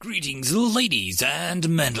Greetings ladies and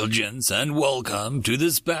gentlemen, and welcome to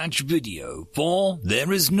this batch video, for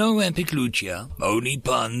there is no epic loot here, only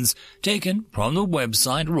puns taken from the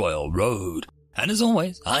website Royal Road. And as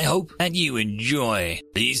always, I hope that you enjoy.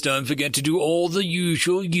 Please don't forget to do all the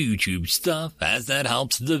usual YouTube stuff, as that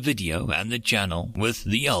helps the video and the channel with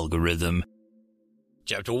the algorithm.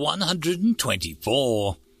 Chapter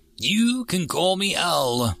 124. You can call me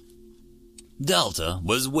Al. Delta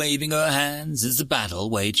was waving her hands as the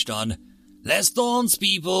battle waged on. "Less thorns,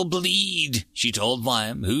 people, bleed," she told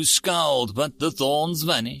Viam, who scowled, but the thorns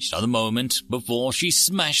vanished a moment before she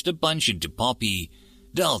smashed a punch into Poppy.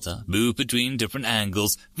 Delta moved between different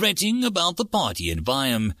angles, fretting about the party and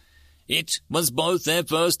Viam. It was both their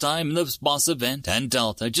first time in the boss event, and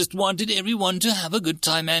Delta just wanted everyone to have a good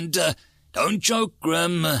time and, "Don't choke,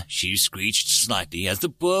 Grim," she screeched slightly as the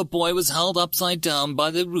poor boy was held upside down by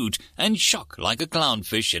the root and shook like a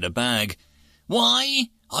clownfish in a bag. "Why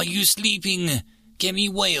are you sleeping?" Kemi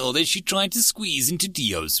wailed as she tried to squeeze into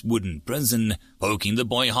Dio's wooden prison, poking the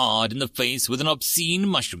boy hard in the face with an obscene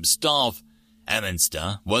mushroom staff.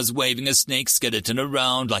 Ammonster was waving a snake skeleton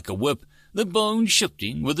around like a whip, the bone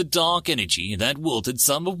shifting with a dark energy that wilted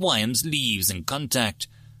some of Wyam's leaves in contact.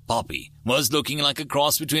 Poppy was looking like a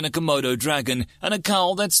cross between a Komodo dragon and a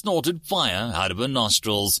cow that snorted fire out of her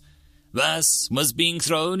nostrils. Vass was being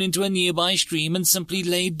thrown into a nearby stream and simply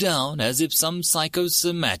laid down as if some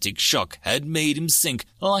psychosomatic shock had made him sink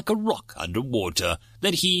like a rock underwater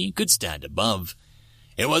that he could stand above.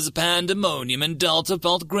 It was a pandemonium, and Delta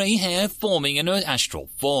felt grey hair forming in her astral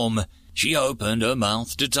form. She opened her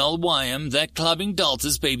mouth to tell Wyam that clubbing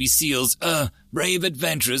Delta's baby seals, brave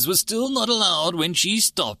adventurers, was still not allowed when she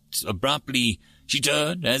stopped abruptly. She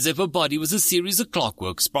turned as if her body was a series of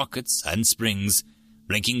clockwork sprockets and springs.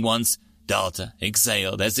 Blinking once, Delta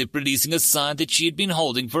exhaled as if releasing a sigh that she had been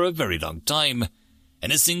holding for a very long time.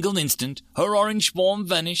 In a single instant, her orange form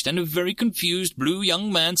vanished and a very confused blue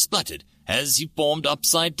young man spluttered as he formed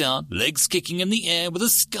upside down, legs kicking in the air with a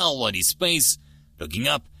scowl on his face. Looking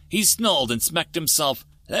up, he snarled and smacked himself.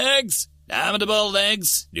 "Legs! Damnable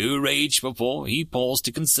legs!" New rage before he paused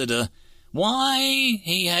to consider why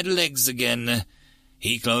he had legs again.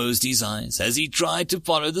 He closed his eyes as he tried to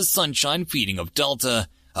follow the sunshine feeding of Delta,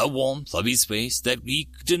 a warmth of his face that he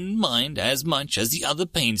didn't mind as much as the other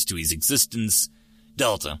pains to his existence.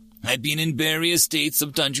 Delta had been in various states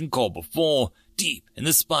of dungeon core before, deep in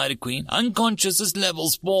the Spider Queen, unconscious as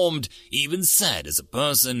levels formed, even sad as a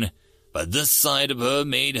person. But this side of her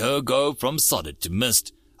made her go from solid to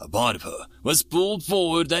mist. A part of her was pulled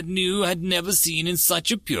forward that New had never seen in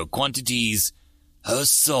such a pure quantities. Her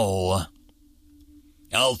soul.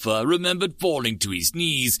 Alpha remembered falling to his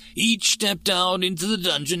knees, each step down into the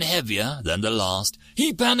dungeon heavier than the last.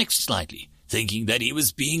 He panicked slightly, thinking that he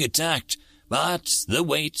was being attacked, but the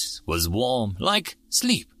weight was warm, like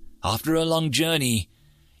sleep after a long journey.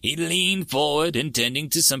 He leaned forward, intending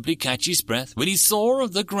to simply catch his breath, when he saw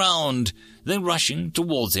the ground, then rushing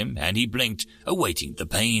towards him, and he blinked, awaiting the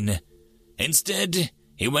pain. Instead,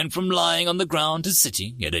 he went from lying on the ground to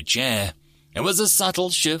sitting in a chair. It was a subtle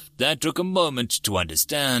shift that took a moment to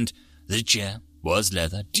understand. The chair was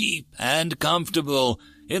leather, deep and comfortable.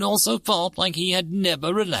 It also felt like he had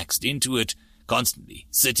never relaxed into it, constantly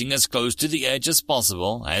sitting as close to the edge as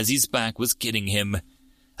possible as his back was killing him.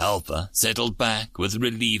 Alpha settled back with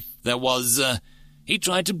relief. He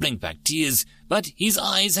tried to blink back tears, but his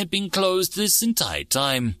eyes had been closed this entire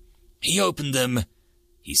time. He opened them.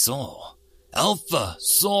 He saw. Alpha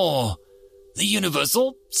saw. The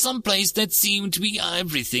universal, someplace that seemed to be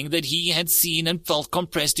everything that he had seen and felt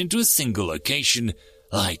compressed into a single location.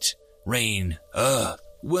 Light, rain, earth,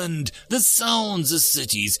 wind, the sounds of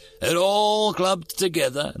cities, it all clubbed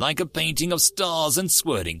together like a painting of stars and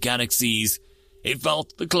swirling galaxies. It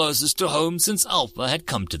felt the closest to home since Alpha had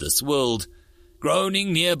come to this world.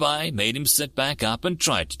 Groaning nearby made him sit back up and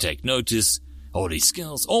try to take notice. All his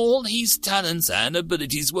skills, all his talents and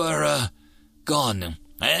abilities were, gone,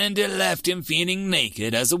 and it left him feeling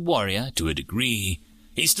naked as a warrior to a degree.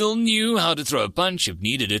 He still knew how to throw a punch if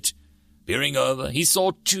needed it. Peering over, he saw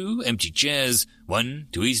two empty chairs, one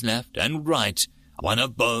to his left and right, one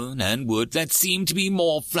of bone and wood that seemed to be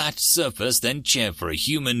more flat surface than chair for a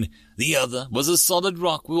human. The other was a solid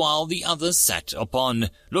rock, while the other sat upon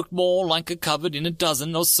looked more like a covered in a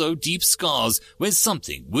dozen or so deep scars where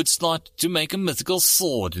something would slot to make a mythical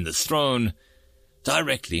sword in the throne.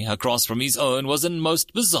 Directly across from his own was a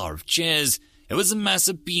most bizarre of chairs. It was a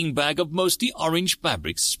massive beanbag of mostly orange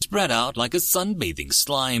fabrics spread out like a sunbathing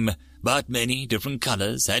slime, but many different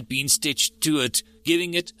colors had been stitched to it,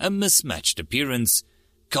 giving it a mismatched appearance.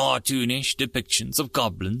 Cartoonish depictions of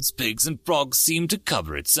goblins, pigs, and frogs seemed to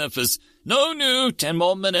cover its surface. No, 10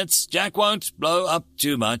 more minutes. Jack won't blow up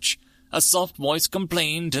too much. A soft voice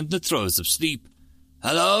complained in the throes of sleep.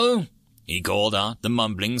 Hello? He called out. The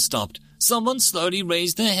mumbling stopped. Someone slowly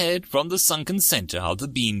raised their head from the sunken center of the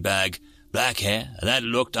beanbag. Black hair that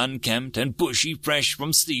looked unkempt and bushy fresh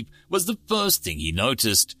from sleep was the first thing he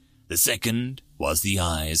noticed. The second was the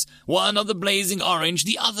eyes, one of the blazing orange,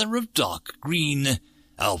 the other of dark green.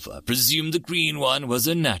 Alpha presumed the green one was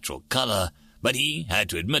her natural color, but he had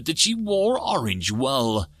to admit that she wore orange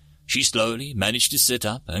well. She slowly managed to sit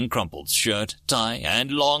up, and crumpled shirt, tie,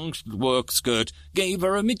 and long work skirt gave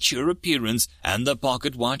her a mature appearance, and the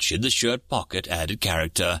pocket watch in the shirt pocket added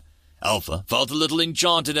character. Alpha felt a little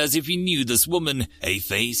enchanted, as if he knew this woman, a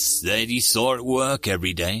face that he saw at work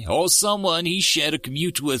every day, or someone he shared a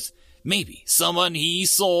commute with, maybe someone he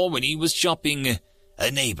saw when he was shopping,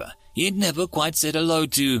 a neighbor he had never quite said hello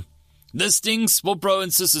to. This stinks for bro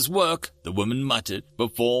and sis's work, the woman muttered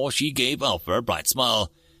before she gave Alpha a bright smile.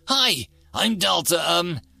 Hi, I'm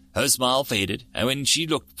Delta, Her smile faded, and when she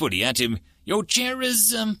looked fully at him, your chair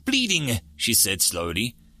is, bleeding, she said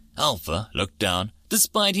slowly. Alpha looked down,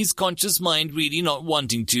 despite his conscious mind really not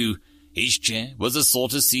wanting to. His chair was a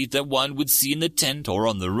sort of seat that one would see in the tent or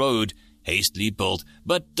on the road, hastily built,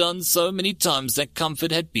 but done so many times that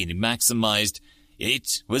comfort had been maximized.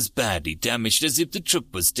 It was badly damaged, as if the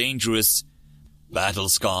trip was dangerous. Battle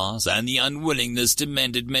scars and the unwillingness to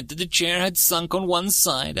mend it meant that the chair had sunk on one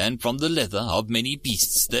side, and from the leather of many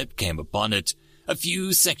beasts that came upon it, a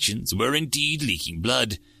few sections were indeed leaking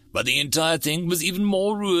blood, but the entire thing was even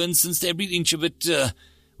more ruined, since every inch of it,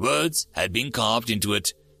 words had been carved into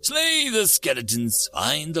it. Slay the skeletons,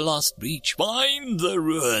 find the lost breach, find the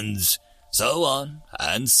ruins. So on,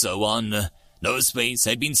 and so on. No space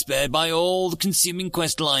had been spared by all the consuming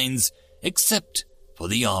quest lines, except for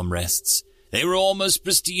the armrests. They were almost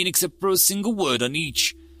pristine except for a single word on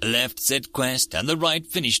each. The left said quest, and the right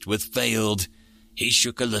finished with failed. He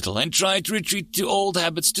shook a little and tried to retreat to old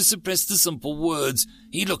habits to suppress the simple words.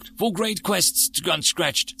 He looked for great quests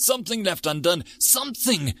unscratched, something left undone,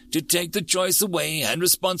 something to take the choice away and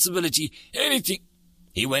responsibility, anything.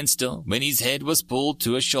 He went still when his head was pulled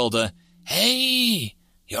to her shoulder. Hey,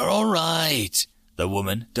 you're all right, the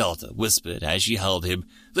woman, Delta, whispered as she held him.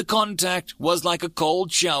 The contact was like a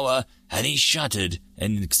cold shower, and he shuddered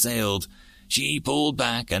and exhaled. She pulled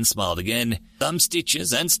back and smiled again. Some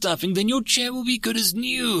stitches and stuffing, then your chair will be good as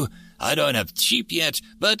new. I don't have sheep yet,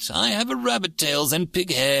 but I have a rabbit tails and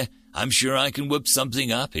pig hair. I'm sure I can whip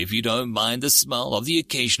something up if you don't mind the smell of the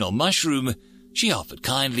occasional mushroom, she offered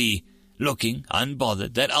kindly, looking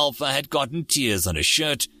unbothered that Alpha had gotten tears on his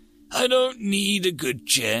shirt. I don't need a good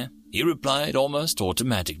chair, he replied almost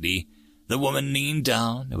automatically. The woman leaned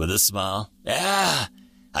down with a smile. I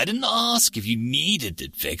didn't ask if you needed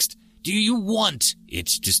it fixed. Do you want it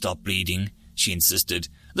to stop bleeding? She insisted.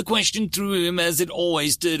 The question threw him as it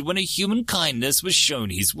always did when a human kindness was shown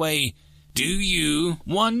his way. Do you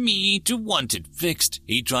want me to want it fixed?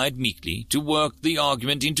 He tried meekly to work the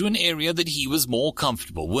argument into an area that he was more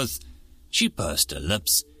comfortable with. She pursed her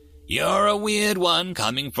lips. You're a weird one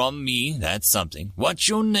coming from me, that's something. What's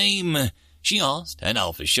your name? She asked, and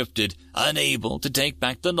Alpha shifted, unable to take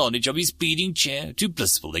back the knowledge of his bleeding chair to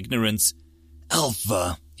blissful ignorance.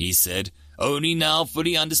 Alpha, he said, only now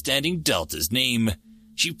fully understanding Delta's name.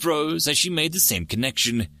 She froze as she made the same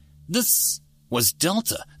connection. This was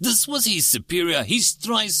Delta. This was his superior, his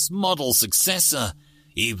thrice model successor.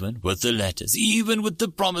 Even with the letters, even with the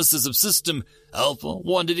promises of system, Alpha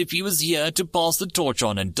wondered if he was here to pass the torch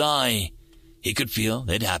on and die. He could feel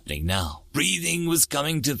it happening now. Breathing was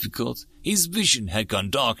becoming difficult. His vision had gone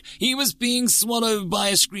dark. He was being swallowed by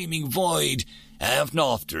a screaming void.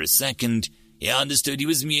 After a second, he understood he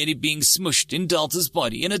was merely being smushed in Delta's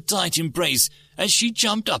body in a tight embrace as she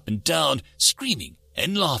jumped up and down, screaming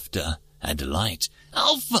in laughter and delight.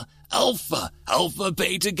 Alpha! Alpha! Alpha,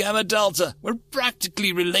 Beta, Gamma, Delta! We're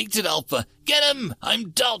practically related, Alpha! Get him!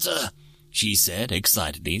 I'm Delta! She said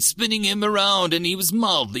excitedly, spinning him around, and he was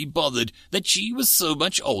mildly bothered that she was so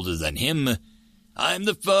much older than him. I'm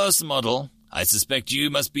the first model. I suspect you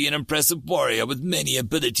must be an impressive warrior with many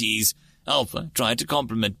abilities. Alpha tried to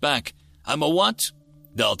compliment back. I'm a what?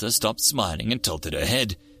 Delta stopped smiling and tilted her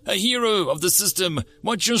head. A hero of the system.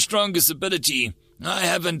 What's your strongest ability? I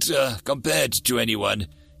haven't, compared to anyone,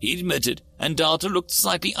 he admitted, and Delta looked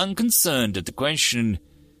slightly unconcerned at the question.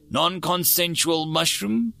 Non-consensual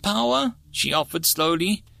mushroom power? She offered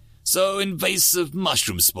slowly. So invasive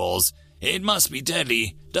mushroom spores. It must be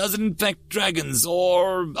deadly. Does it infect dragons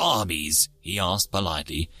or armies? He asked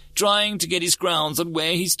politely, trying to get his grounds on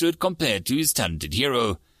where he stood compared to his talented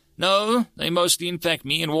hero. No, they mostly infect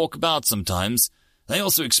me and walk about sometimes. They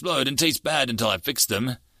also explode and taste bad until I fix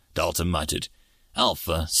them, Delta muttered.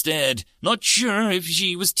 Alpha stared, not sure if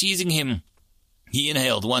she was teasing him. He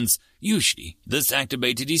inhaled once. Usually, this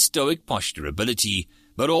activated his stoic posture ability,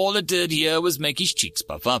 but all it did here was make his cheeks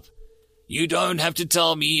puff up. You don't have to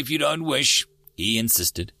tell me if you don't wish, he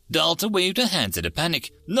insisted. Delta waved her hands in a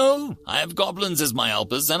panic. No, I have goblins as my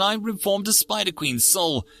helpers, and I reformed a Spider Queen's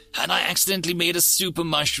soul, and I accidentally made a super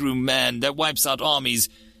mushroom man that wipes out armies,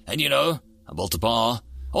 and I built a bar.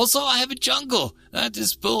 Also, I have a jungle that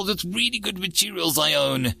is filled with really good materials I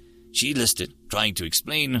own, she listed, trying to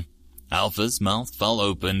explain. Alpha's mouth fell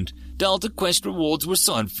open. Delta quest rewards were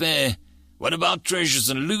so unfair. What about treasures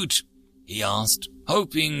and loot? He asked,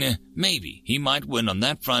 hoping maybe he might win on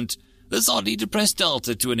that front. This oddly depressed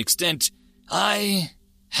Delta to an extent. I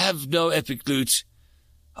have no epic loot.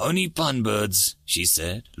 Only punbirds, she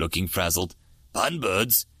said, looking frazzled.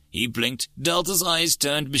 Punbirds? He blinked. Delta's eyes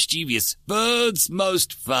turned mischievous. Birds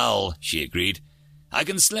most foul, she agreed. I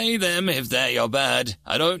can slay them if they're your bad.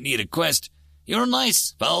 I don't need a quest. You're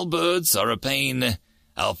nice. Foul birds are a pain.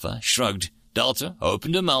 Alpha shrugged. Delta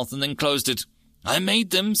opened her mouth and then closed it. I made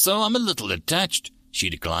them, so I'm a little attached, she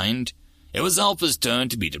declined. It was Alpha's turn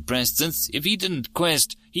to be depressed, since if he didn't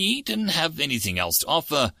quest, he didn't have anything else to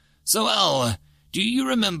offer. So, Al, do you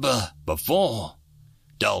remember before?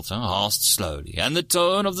 Delta asked slowly, and the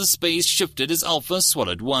tone of the space shifted as Alpha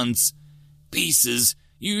swallowed once. Pieces,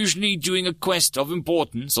 usually doing a quest of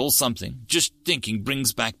importance or something. Just thinking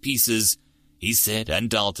brings back pieces, he said, and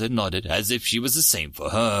Delta nodded as if she was the same for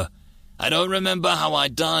her. I don't remember how I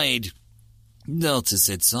died, Delta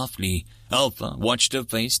said softly. Alpha watched her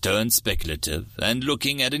face turn speculative, and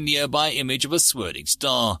looking at a nearby image of a swirling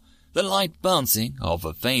star, the light bouncing off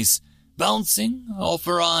her face, bouncing off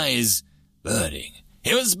her eyes. Burning.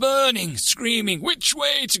 It was burning, screaming, which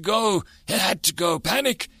way to go? It had to go.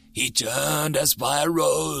 Panic. He turned as fire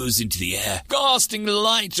rose into the air, casting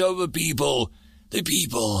light over people. The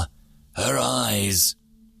people. Her eyes.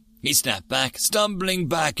 He snapped back, stumbling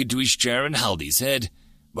back into his chair and held his head.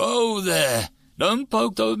 Whoa there. Don't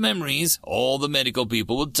poke those memories. All the medical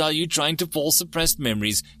people will tell you trying to force suppressed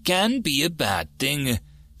memories can be a bad thing.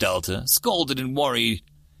 Delta scolded and worried.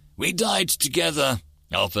 We died together,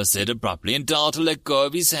 Alpha said abruptly, and Delta let go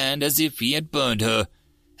of his hand as if he had burned her.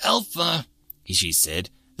 Alpha, she said,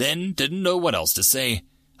 then didn't know what else to say.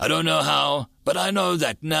 I don't know how, but I know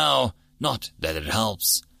that now. Not that it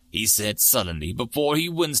helps, he said sullenly before he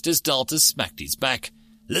winced as Delta smacked his back.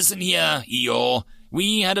 Listen here, Eeyore.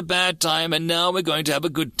 We had a bad time, and now we're going to have a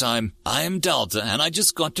good time. I am Delta, and I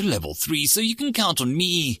just got to level 3, so you can count on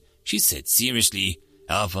me, she said seriously.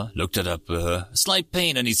 Alpha looked up at her, a slight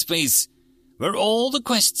pain on his face. Were all the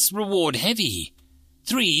quests reward heavy?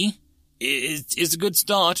 3 is a good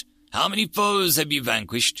start. How many foes have you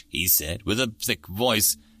vanquished? He said, with a thick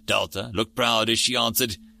voice. Delta looked proud as she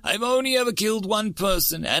answered. I've only ever killed one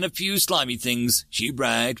person and a few slimy things, she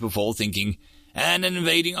bragged before thinking. And an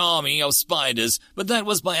invading army of spiders, but that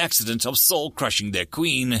was by accident of soul-crushing their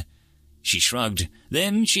queen. She shrugged.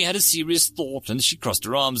 Then she had a serious thought, and she crossed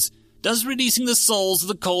her arms. Does releasing the souls of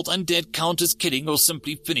the cult undead count as killing or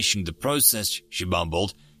simply finishing the process? She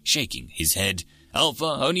mumbled, shaking his head. Alpha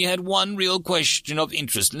only had one real question of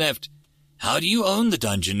interest left. How do you own the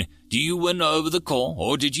dungeon? Do you win over the core,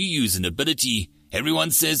 or did you use an ability?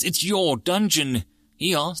 Everyone says it's your dungeon,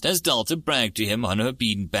 he asked as Delta bragged to him on her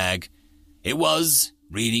beanbag. It was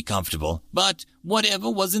really comfortable, but whatever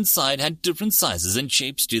was inside had different sizes and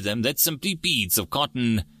shapes to them that simply beads of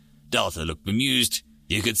cotton. Delta looked bemused.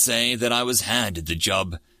 You could say that I was handed the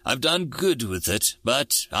job. I've done good with it,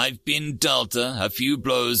 but I've been Delta a few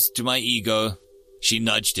blows to my ego. She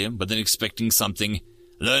nudged him, but then expecting something.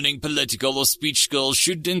 Learning political or speech skills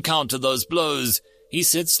should encounter those blows, he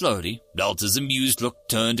said slowly. Delta's amused look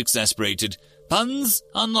turned exasperated. Puns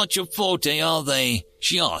are not your forte, are they?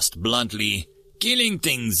 She asked bluntly. Killing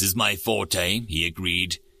things is my forte, he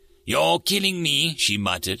agreed. You're killing me, she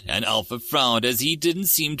muttered, and Alpha frowned as he didn't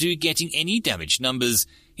seem to be getting any damage numbers.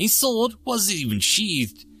 His sword wasn't even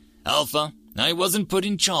sheathed. Alpha, I wasn't put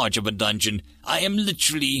in charge of a dungeon. I am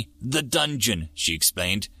literally the dungeon, she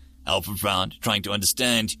explained. Alpha frowned, trying to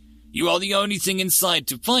understand. You are the only thing in sight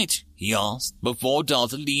to fight, he asked, before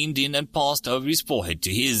Delta leaned in and passed over his forehead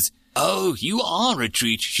to his. Oh, you are a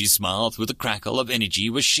treat, she smiled, with a crackle of energy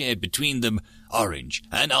was shared between them. Orange,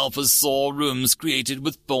 and Alpha saw rooms created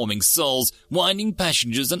with forming souls, winding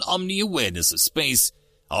passengers and omni-awareness of space.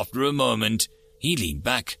 After a moment, he leaned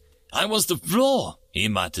back. I was the floor, he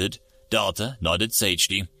muttered. Delta nodded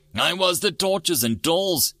sagely. I was the torches and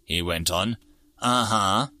dolls, he went on.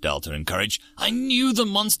 Uh-huh, Delta encouraged. I knew the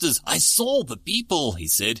monsters. I saw the people, he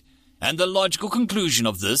said. And the logical conclusion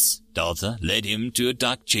of this, Delta, led him to a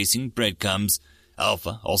duck chasing breadcrumbs.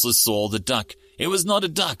 Alpha also saw the duck. It was not a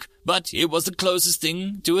duck, but it was the closest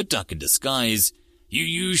thing to a duck in disguise. You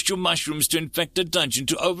used your mushrooms to infect a dungeon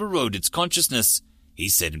to override its consciousness, he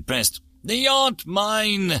said, impressed. They aren't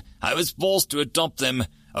mine. I was forced to adopt them.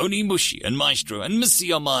 Only Mushy and Maestro and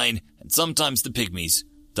Missy are mine, and sometimes the pygmies,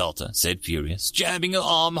 Delta said, furious, jabbing her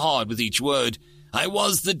arm hard with each word. I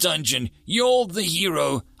was the dungeon. You're the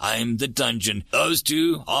hero. I'm the dungeon. Those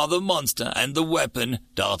two are the monster and the weapon,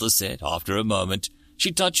 Delta said after a moment.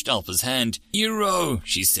 She touched Alpha's hand. Hero,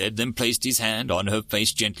 she said, then placed his hand on her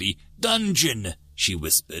face gently. Dungeon, she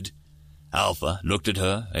whispered. Alpha looked at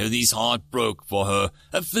her, and his heart broke for her,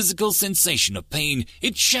 a physical sensation of pain.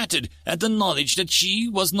 It shattered at the knowledge that she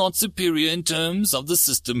was not superior in terms of the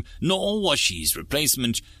system, nor was she his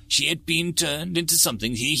replacement. She had been turned into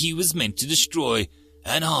something he was meant to destroy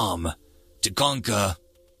and harm, to conquer.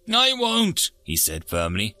 I won't, he said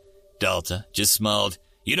firmly. Delta just smiled.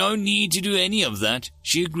 You don't need to do any of that,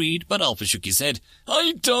 she agreed, but Alpha shook his head.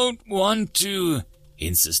 I don't want to, he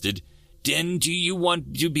insisted. Then do you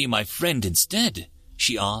want to be my friend instead?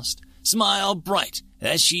 She asked, smile bright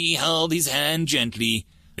as she held his hand gently.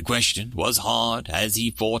 The question was hard as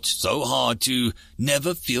he fought so hard to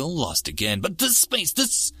never feel lost again. But this space,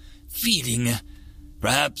 this feeling,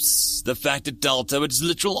 perhaps the fact that Delta had its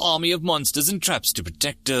literal army of monsters and traps to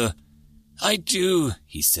protect her. I do,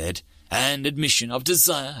 he said, an admission of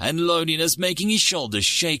desire and loneliness making his shoulders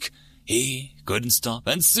shake. He couldn't stop,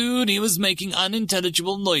 and soon he was making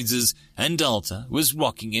unintelligible noises, and Delta was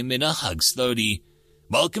rocking him in a hug slowly.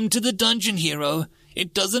 Welcome to the dungeon, hero.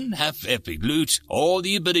 It doesn't have epic loot or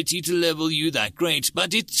the ability to level you that great,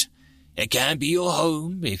 but it can be your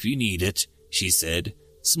home if you need it, she said,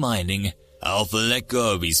 smiling. Alpha let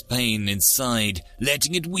go of his pain inside,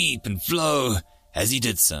 letting it weep and flow. As he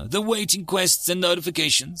did so, the waiting quests and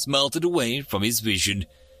notifications melted away from his vision.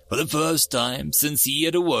 For the first time since he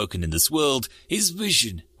had awoken in this world, his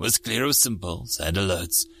vision was clear of symbols and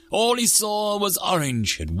alerts. All he saw was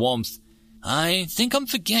orange and warmth. I think I'm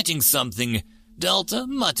forgetting something, Delta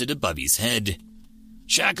muttered above his head.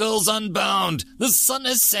 Shackles unbound! The sun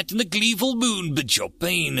has set and the gleeful moon bids your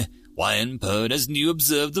pain. Wyan purred as New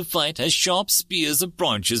observed the fight as sharp spears of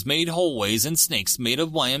branches made hallways and snakes made of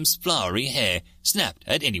Wyan's flowery hair snapped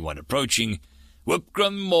at anyone approaching. Whip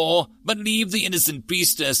Grim more, but leave the innocent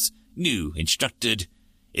priestess, New instructed.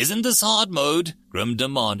 Isn't this hard mode? Grim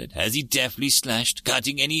demanded as he deftly slashed,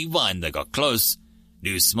 cutting any vine that got close.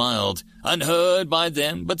 New smiled, unheard by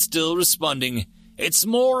them but still responding. It's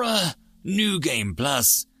more a New Game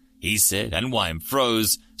Plus, he said, and Wyan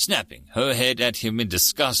froze, snapping her head at him in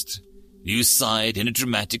disgust. New sighed in a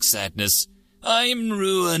dramatic sadness. I'm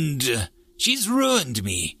ruined. She's ruined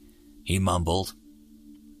me, he mumbled.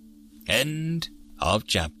 End of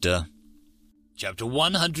chapter. Chapter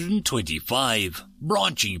 125.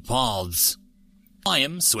 Branching Paths.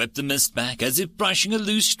 Wyan swept the mist back as if brushing a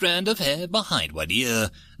loose strand of hair behind one ear.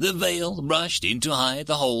 The veil rushed in to hide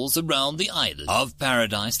the holes around the island of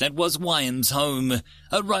paradise that was Wyan's home,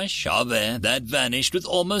 a rush of air that vanished with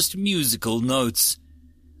almost musical notes.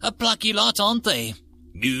 A plucky lot, aren't they?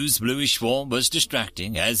 New's bluish form was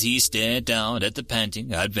distracting as he stared down at the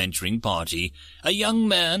panting, adventuring party. A young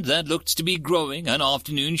man that looked to be growing an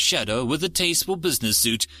afternoon shadow with a tasteful business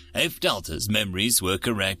suit, if Delta's memories were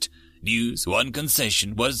correct. New's one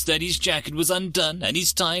concession was that his jacket was undone and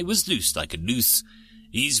his tie was loose like a noose.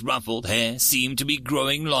 His ruffled hair seemed to be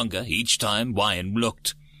growing longer each time Wyan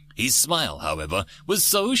looked. His smile, however, was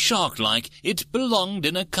so shark-like it belonged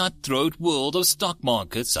in a cutthroat world of stock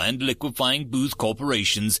markets and liquefying booth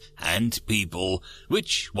corporations and people,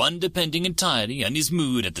 which one depending entirely on his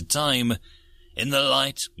mood at the time. In the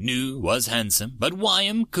light, New was handsome, but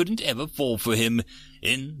Wyan couldn't ever fall for him.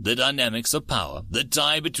 In the dynamics of power, the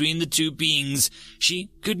tie between the two beings, she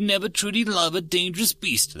could never truly love a dangerous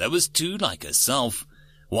beast that was too like herself.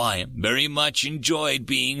 Wyan very much enjoyed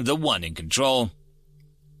being the one in control.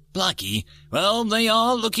 Plucky? Well, they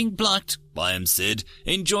are looking plucked, Wyan said,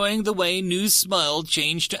 enjoying the way New's smile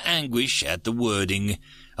changed to anguish at the wording.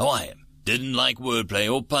 Wyan didn't like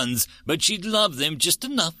wordplay or puns, but she'd love them just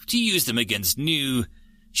enough to use them against New.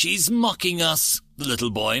 She's mocking us, the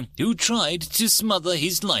little boy, who tried to smother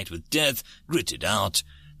his light with death, gritted out.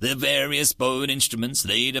 The various bone instruments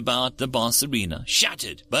laid about the boss arena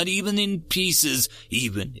shattered, but even in pieces,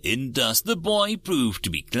 even in dust, the boy proved to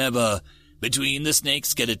be clever. between the snake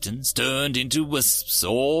skeletons turned into wisps,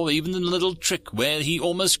 or even the little trick where he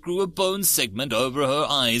almost grew a bone segment over her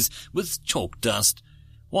eyes with chalk dust.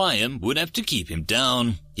 Wyam would have to keep him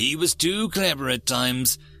down. He was too clever at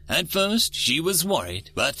times. At first she was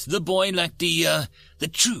worried, but the boy lacked the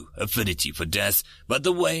true affinity for death, but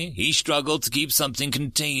the way he struggled to keep something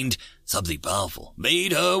contained, something powerful,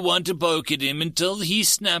 made her want to poke at him until he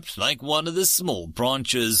snapped like one of the small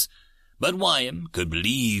branches. But Wyam could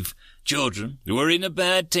believe. Children were in a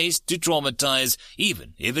bad taste to traumatize,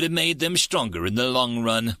 even if it had made them stronger in the long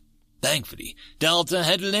run. Thankfully, Delta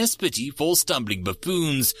had less pity for stumbling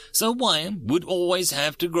buffoons, so Wyam would always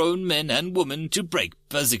have to grown men and women to break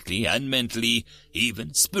physically and mentally,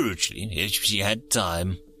 even spiritually, if she had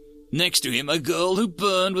time. Next to him, a girl who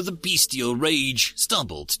burned with a bestial rage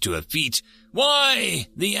stumbled to her feet. "Why,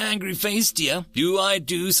 the angry-faced dear, do I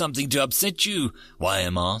do something to upset you?"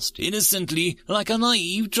 Wyam asked, innocently, like a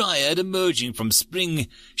naive dryad emerging from spring.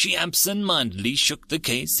 She absent-mindedly shook the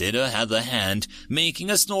case in her other hand, making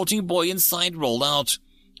a snorting boy inside roll out.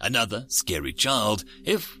 Another scary child,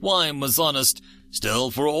 if Wyam was honest. Still,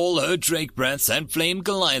 for all her Drake breaths and Flame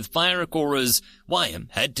Goliath fire auras, Wyam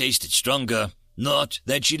had tasted stronger. Not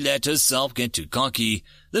that she let herself get too cocky.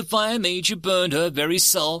 The fire mage who burned her very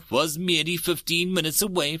self was merely 15 minutes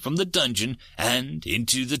away from the dungeon and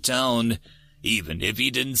into the town, even if he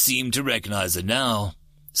didn't seem to recognize her now.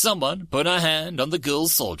 Someone put a hand on the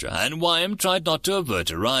girl's soldier, and Wyam tried not to avert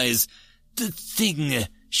her eyes. The thing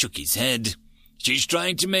shook his head. "She's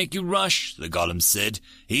trying to make you rush," the golem said,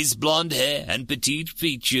 his blonde hair and petite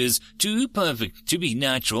features too perfect to be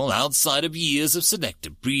natural outside of years of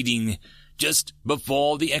selective breeding. Just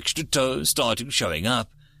before the extra toe started showing up,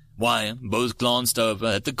 Wyam both glanced over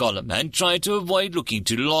at the golem and tried to avoid looking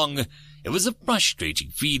too long. It was a frustrating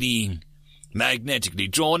feeling. Magnetically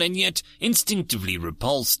drawn and yet instinctively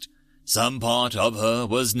repulsed. Some part of her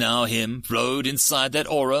was now him, flowed inside that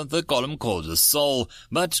aura the golem called a soul,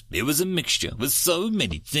 but it was a mixture with so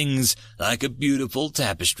many things, like a beautiful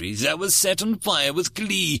tapestry that was set on fire with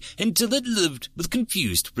glee until it lived with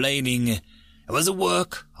confused flaming. It was a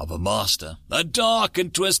work of a master, a dark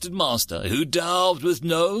and twisted master who delved with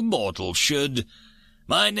no mortal should.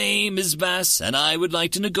 "My name is Vass, and I would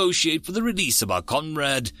like to negotiate for the release of our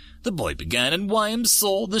comrade," the boy began, and Wyam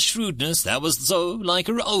saw the shrewdness that was so like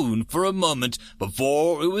her own for a moment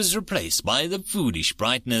before it was replaced by the foolish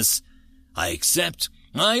brightness. "I accept.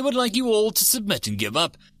 I would like you all to submit and give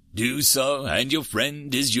up. Do so, and your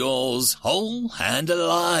friend is yours, whole and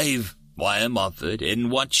alive," Wyam offered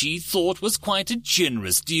in what she thought was quite a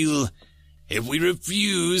generous deal. "If we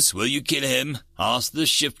refuse, will you kill him?" asked the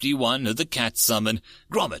shifty one of the cat summon,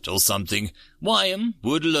 Grommet or something. Wyam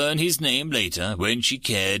would learn his name later when she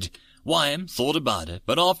cared. Wyam thought about it,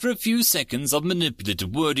 but after a few seconds of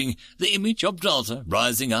manipulative wording, the image of Delta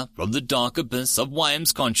rising up from the dark abyss of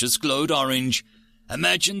Wyam's conscience glowed orange.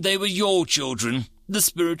 "Imagine they were your children," the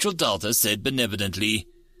spiritual Delta said benevolently.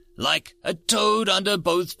 "Like a toad under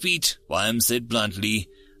both feet," Wyam said bluntly.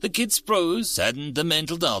 The kids froze, and the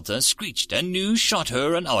mental Delta screeched and New shot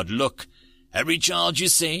her an odd look. "Every child you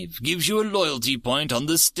save gives you a loyalty point on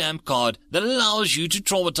this stamp card that allows you to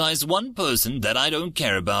traumatize one person that I don't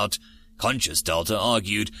care about," Conscious Delta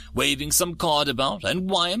argued, waving some card about, and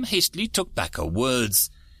Wyam hastily took back her words.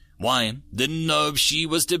 Wyam didn't know if she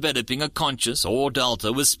was developing a conscience or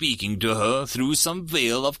Delta was speaking to her through some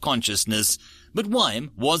veil of consciousness, but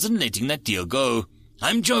Wyam wasn't letting that deal go.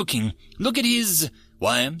 "I'm joking. Look at his—"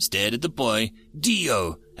 Wyam stared at the boy,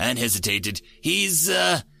 Dio, and hesitated. "His,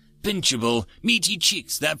 pinchable, meaty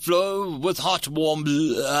cheeks that flow with hot, warm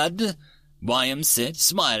blood," Wyam said,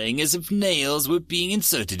 smiling as if nails were being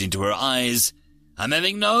inserted into her eyes. "I'm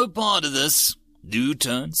having no part of this." Dio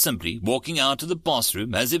turned simply, walking out of the boss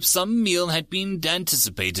room as if some meal had been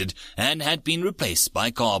anticipated and had been replaced by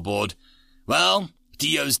cardboard. "Well,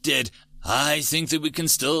 Dio's dead. I think that we can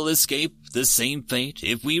still escape the same fate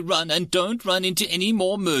if we run and don't run into any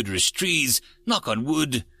more murderous trees. Knock on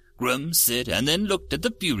wood," Grim said, and then looked at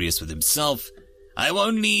the Furious with himself. "I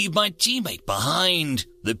won't leave my teammate behind,"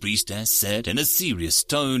 the priestess said in a serious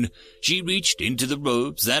tone. She reached into the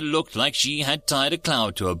robes that looked like she had tied a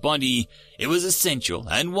cloud to her body. It was essential,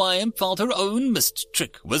 and Wyam felt her own mist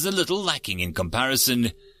trick was a little lacking in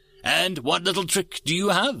comparison. "And what little trick do you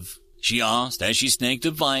have?" she asked as she snaked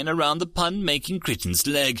a vine around the pun-making Critten's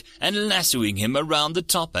leg and lassoing him around the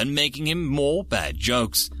top and making him more bad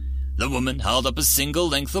jokes. The woman held up a single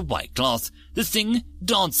length of white cloth, the thing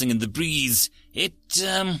dancing in the breeze. It,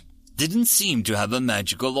 didn't seem to have a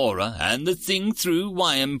magical aura, and the thing threw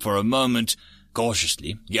Wyam for a moment,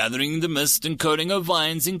 cautiously gathering the mist and coating her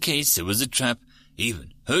vines in case it was a trap.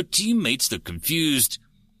 Even her teammates looked confused.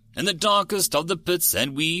 In the darkest of the pits,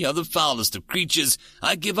 and we are the foulest of creatures,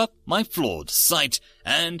 I give up my flawed sight,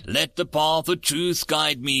 and let the path of truth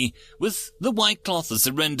guide me. With the white cloth of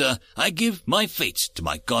surrender, I give my fate to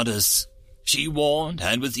my goddess. She warned,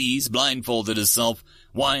 and with ease blindfolded herself.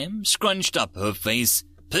 Whyam scrunched up her face.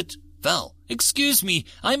 Pit fell. Excuse me,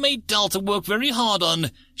 I made Delta work very hard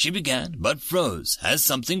on, she began, but froze as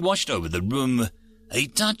something washed over the room. A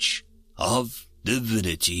touch of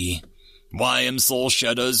divinity. Whyam saw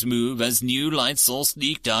shadows move as new light source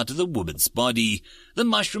leaked out of the woman's body. The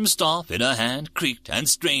mushroom staff in her hand creaked and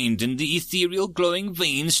strained, and the ethereal glowing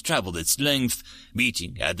veins traveled its length,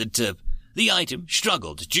 meeting at the tip. The item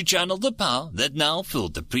struggled to channel the power that now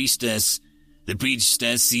filled the priestess. The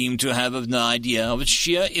priestess seemed to have an idea of its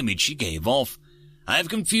sheer image she gave off. I have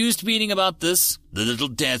confused feeling about this, the little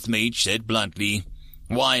death mage said bluntly.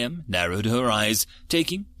 Whyam narrowed her eyes,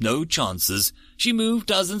 taking no chances. She moved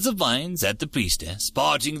dozens of vines at the priestess,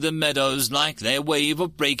 parting the meadows like their wave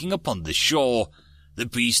of breaking upon the shore. The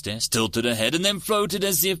priestess tilted her head and then floated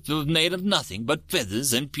as if it was made of nothing but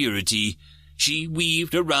feathers and purity. She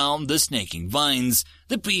weaved around the snaking vines.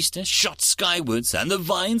 The priestess shot skywards, and the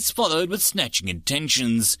vines followed with snatching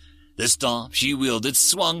intentions. The staff she wielded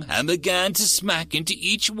swung and began to smack into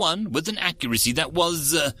each one with an accuracy that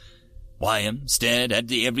was, Whyam stared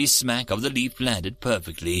at every smack of the leaf landed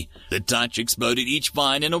perfectly. The touch exploded each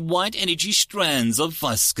vine in a white energy strands of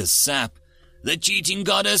viscous sap. The cheating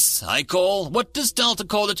goddess, I call. What does Delta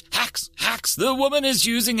call it? Hacks! Hacks! The woman is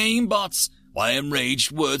using aimbots! Whyam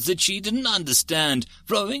raged words that she didn't understand,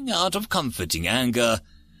 flowing out of comforting anger.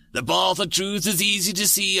 The path of truth is easy to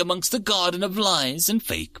see amongst the garden of lies and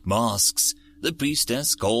fake masks. The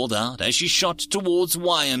priestess called out as she shot towards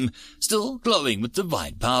Whyam, still glowing with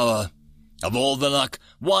divine power. Of all the luck,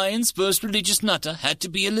 Whyam's first religious nutter had to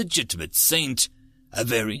be a legitimate saint. A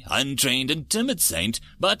very untrained and timid saint,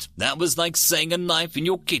 but that was like saying a knife in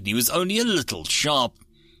your kidney was only a little sharp.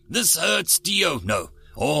 This hurts, Dio. No.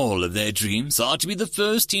 All of their dreams are to be the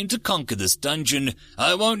first team to conquer this dungeon.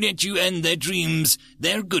 I won't let you end their dreams.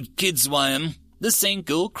 They're good kids, Whyam. The saint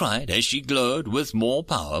girl cried as she glowed with more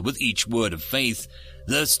power with each word of faith.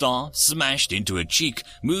 The staff smashed into her cheek,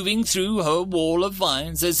 moving through her wall of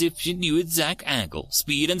vines as if she knew exact angle,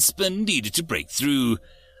 speed, and spin needed to break through.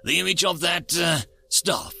 The image of that,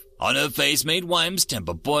 staff on her face made Whyam's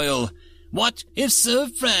temper boil. What if Sir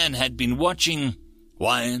Fran had been watching?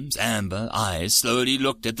 Whyam's amber eyes slowly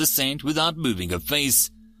looked at the saint without moving her face.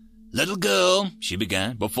 Little girl, she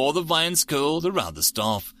began, before the vines curled around the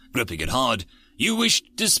staff, gripping it hard. You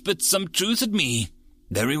wished to spit some truth at me.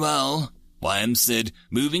 Very well, Whyam said,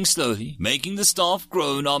 moving slowly, making the staff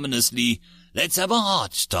groan ominously. Let's have a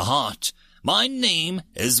heart-to-heart. My name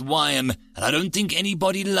is Whyam, and I don't think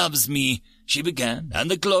anybody loves me, she began, and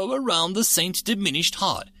the glow around the saint diminished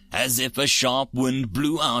hard, as if a sharp wind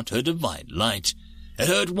blew out her divine light. It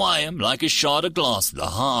hurt Whyam like a shot of glass in the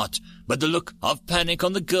heart, but the look of panic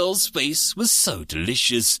on the girl's face was so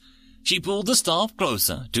delicious. She pulled the staff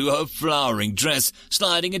closer to her flowering dress,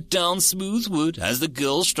 sliding it down smooth wood as the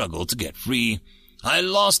girl struggled to get free. I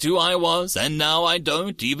lost who I was, and now I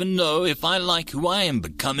don't even know if I like who I am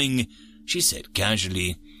becoming, she said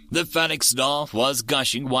casually. The phallic staff was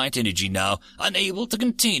gushing white energy now, unable to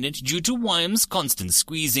contain it due to Whyam's constant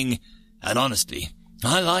squeezing. And honestly,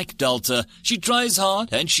 I like Delta. She tries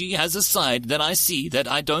hard, and she has a side that I see that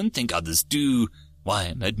I don't think others do,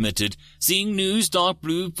 Whyam admitted, seeing Nu's dark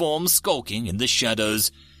blue form skulking in the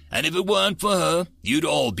shadows. And if it weren't for her, you'd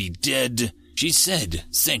all be dead, she said,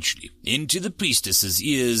 sensually, into the priestess's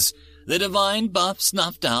ears. The divine buff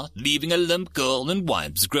snuffed out, leaving a limp girl in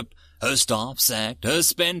Whyam's grip. Her staff sagged, her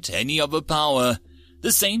spent any of her power.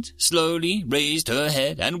 The saint slowly raised her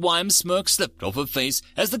head, and Whyam's smirk slipped off her face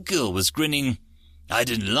as the girl was grinning. I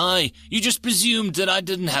didn't lie. You just presumed that I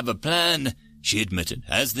didn't have a plan, she admitted,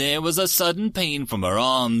 as there was a sudden pain from her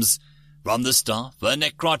arms. From the staff, a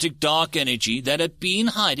necrotic dark energy that had been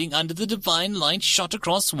hiding under the divine light shot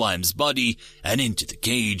across Whyam's body and into the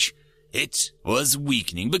cage. It was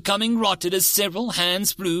weakening, becoming rotted as several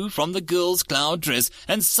hands flew from the girl's cloud dress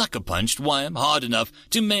and sucker-punched Whyam hard enough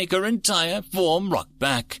to make her entire form rock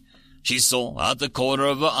back. She saw out the corner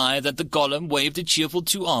of her eye that the golem waved a cheerful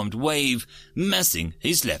two-armed wave, messing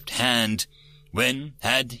his left hand. When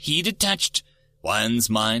had he detached? Whyam's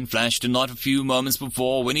mind flashed to not a few moments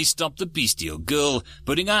before when he stopped the bestial girl,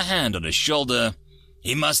 putting her hand on his shoulder.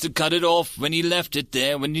 He must have cut it off when he left it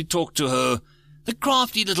there when he talked to her. The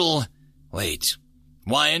crafty little... Wait.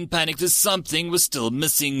 Whyam panicked as something was still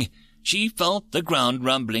missing. She felt the ground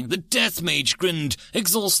rumbling. The death mage grinned,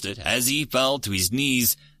 exhausted, as he fell to his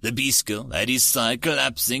knees. the beast-girl at his side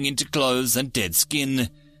collapsing into clothes and dead skin.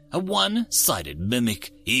 A one-sided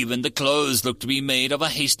mimic. Even the clothes looked to be made of a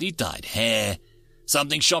hastily dyed hair.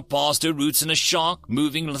 Something shot past her roots in a shark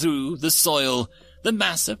moving through the soil. The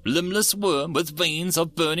massive, limbless worm with veins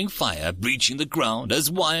of burning fire breaching the ground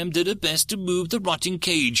as Wyam did her best to move the rotting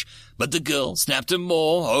cage, but the girl snapped a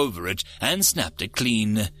maw over it and snapped it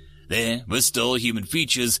clean. There were still human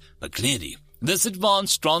features, but clearly this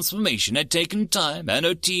advanced transformation had taken time and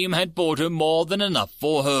her team had bought her more than enough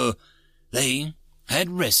for her. They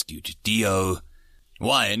had rescued Dio.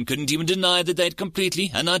 Wyam couldn't even deny that they'd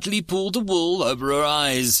completely and utterly pulled the wool over her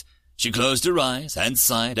eyes. She closed her eyes and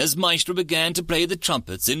sighed as Maestro began to play the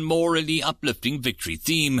trumpets in morally uplifting victory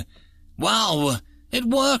theme. Wow, it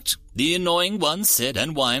worked, the annoying one said,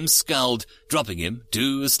 and Wyam scowled, dropping him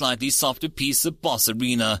to a slightly softer piece of boss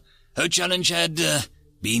arena. Her challenge had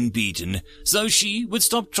been beaten, so she would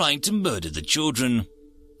stop trying to murder the children.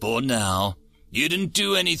 For now. You didn't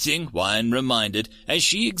do anything, Wyam reminded, as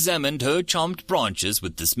she examined her chopped branches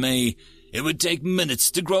with dismay. It would take minutes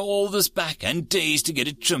to grow all this back and days to get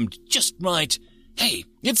it trimmed just right. Hey,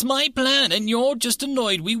 it's my plan, and you're just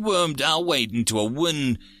annoyed we wormed our way into a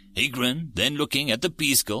win. He grinned, then looking at the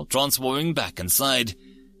beast-girl transforming back inside.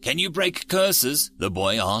 Can you break curses? The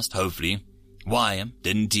boy asked, hopefully. Wyam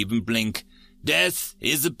didn't even blink. Death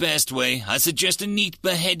is the best way. I suggest a neat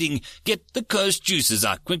beheading. Get the cursed juices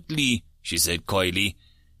out quickly, she said coyly.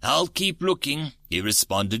 I'll keep looking, he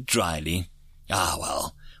responded dryly. Ah,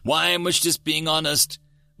 well, Wyam was just being honest.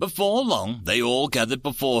 Before long, they all gathered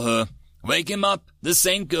before her. Wake him up, the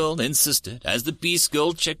saint girl insisted, as the beast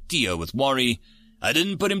girl checked Dio with worry. I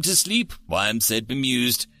didn't put him to sleep, Wyam said,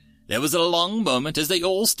 bemused. There was a long moment as they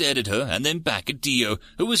all stared at her and then back at Dio,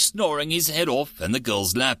 who was snoring his head off in the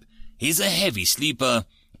girl's lap. He's a heavy sleeper.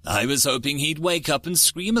 I was hoping he'd wake up and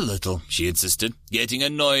scream a little, she insisted, getting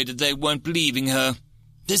annoyed that they weren't believing her.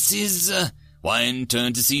 This is, Wyam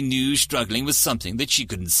turned to see Nu struggling with something that she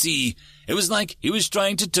couldn't see. It was like he was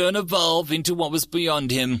trying to turn a valve into what was beyond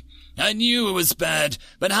him. I knew it was bad,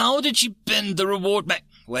 but how did she bend the reward back?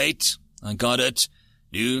 Wait, I got it.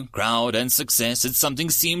 Nu, crowd, and success had something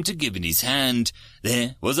seemed to give in his hand.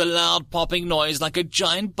 There was a loud popping noise like a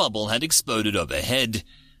giant bubble had exploded overhead.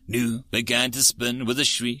 Nu began to spin with a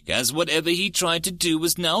shriek as whatever he tried to do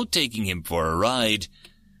was now taking him for a ride.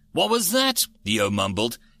 What was that? Dio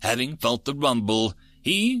mumbled, having felt the rumble.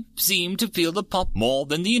 He seemed to feel the pop more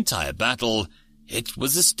than the entire battle. It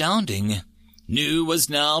was astounding. Nu was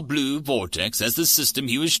now blue vortex as the system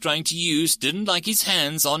he was trying to use didn't like his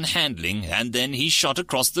hands on handling, and then he shot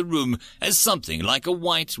across the room as something like a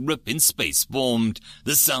white rip in space formed,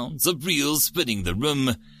 the sounds of reels filling the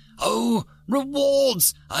room. Oh,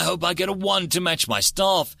 rewards! I hope I get a one to match my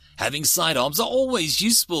staff. Having sidearms are always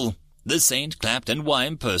useful. The saint clapped and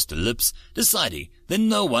Wyam pursed her lips, deciding that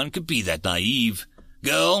no one could be that naive.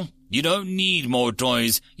 Girl, you don't need more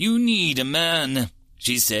toys. You need a man,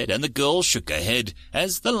 she said, and the girl shook her head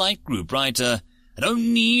as the light grew brighter. I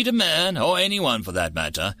don't need a man, or anyone for that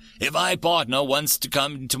matter. If my partner wants to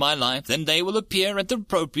come into my life, then they will appear at the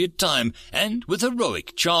appropriate time, and with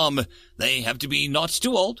heroic charm. They have to be not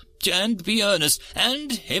too old, and be earnest,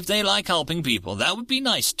 and if they like helping people, that would be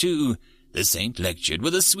nice too. The saint lectured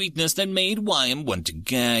with a sweetness that made Wyam want to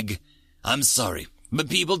gag. I'm sorry, but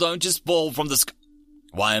people don't just fall from the sky.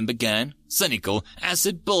 Wyam began, cynical,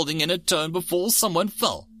 acid building in a tone before someone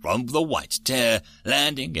fell from the white tear,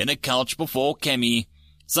 landing in a couch before Kemi.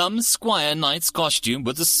 Some squire knight's costume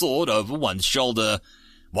with a sword over one's shoulder.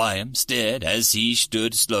 Wyam stared as he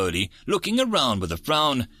stood slowly, looking around with a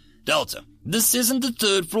frown. Delta, this isn't the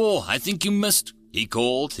third floor. I think you missed, he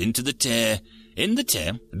called into the tear. In the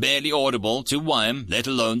tear, barely audible to Wyam, let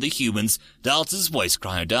alone the humans, Delta's voice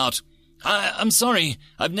cried out. I'm sorry.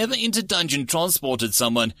 I've never inter-dungeon transported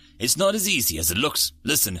someone. It's not as easy as it looks.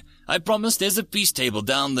 Listen, I promise there's a feast table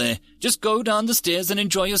down there. Just go down the stairs and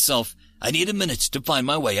enjoy yourself. I need a minute to find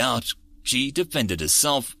my way out. She defended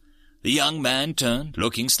herself. The young man turned,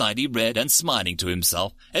 looking slightly red and smiling to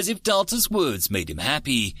himself, as if Delta's words made him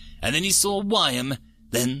happy. And then he saw Wyam,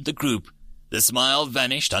 then the group. The smile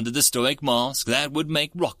vanished under the stoic mask that would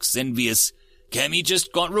make rocks envious. Kemi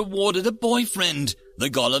just got rewarded a boyfriend. The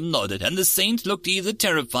golem nodded, and the saint looked either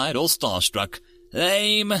terrified or starstruck.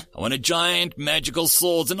 Lame. I want a giant magical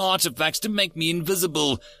swords and artifacts to make me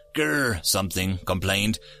invisible. Grr, something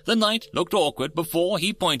complained. The knight looked awkward before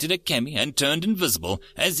he pointed at Kemi and turned invisible,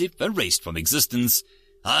 as if erased from existence.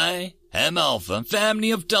 I am Alpha,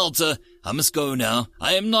 family of Delta. I must go now.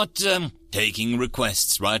 I am not, taking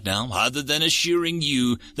requests right now, other than assuring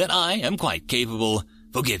you that I am quite capable.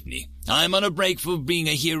 Forgive me. I'm on a break for being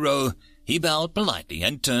a hero. He bowed politely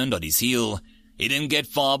and turned on his heel. He didn't get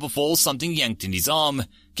far before something yanked in his arm,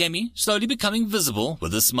 Kemi slowly becoming visible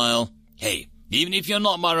with a smile. "Hey, even if you're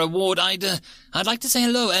not my reward, I'd like to say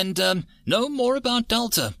hello and, know more about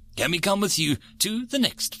Delta. Can we come with you to the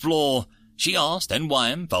next floor?" she asked, and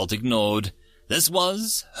Wham felt ignored. This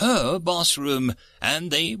was her boss room, and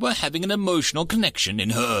they were having an emotional connection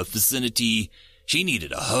in her vicinity. She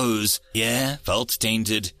needed a hose. Yeah, felt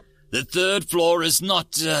tainted. "The third floor is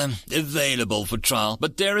not, available for trial,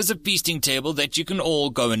 but there is a feasting table that you can all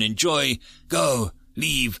go and enjoy. Go,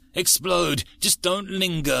 leave, explode, just don't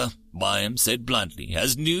linger," Wham said bluntly,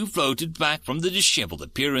 as New floated back from the disheveled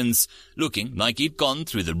appearance, looking like he'd gone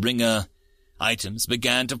through the ringer. Items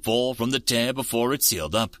began to fall from the tear before it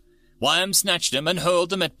sealed up. Wham snatched them and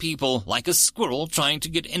hurled them at people like a squirrel trying to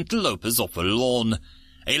get interlopers off a lawn.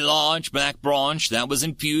 A large black branch that was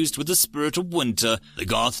infused with the spirit of winter, the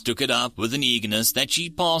goth took it up with an eagerness that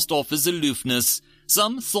she passed off as aloofness,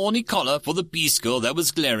 some thorny collar for the beast girl that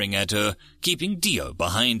was glaring at her, keeping Dio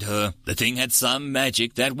behind her. The thing had some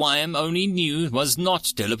magic that Wham only knew was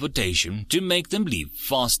not teleportation, to make them leave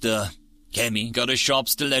faster. Kemi got a sharp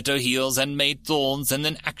stiletto heels and made thorns and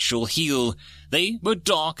an actual heel. They were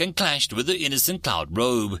dark and clashed with her innocent cloud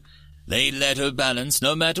robe. They let her balance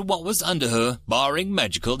no matter what was under her, barring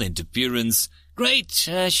magical interference. Great,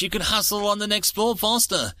 she could hustle on the next floor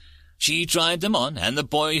faster. She tried them on, and the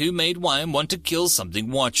boy who made Wham want to kill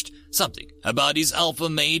something watched. Something about his alpha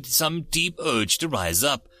made some deep urge to rise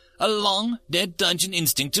up. A long, dead dungeon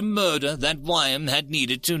instinct to murder that Wham had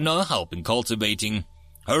needed to no help in cultivating.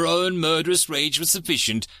 Her own murderous rage was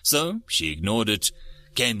sufficient, so she ignored it.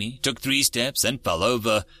 Kemi took 3 steps and fell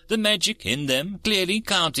over, the magic in them clearly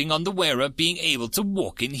counting on the wearer being able to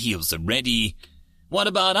walk in heels already. "What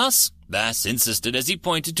about us?" Vass insisted as he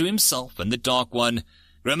pointed to himself and the Dark One.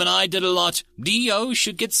 "Grim and I did a lot. Dio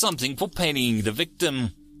should get something for paying the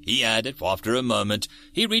victim," he added after a moment.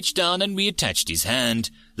 He reached down and reattached his hand,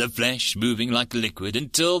 the flesh moving like liquid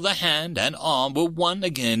until the hand and arm were one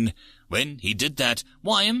again. When he did that,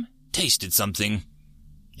 Wham tasted something.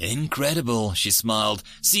 "Incredible," she smiled,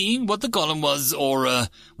 seeing what the golem was, or,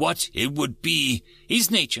 what it would be. His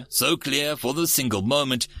nature, so clear for the single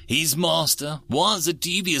moment, his master was a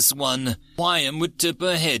devious one. Wham would tip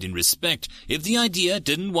her head in respect if the idea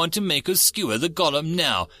didn't want to make her skewer the golem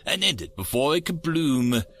now and end it before it could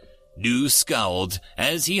bloom. New scowled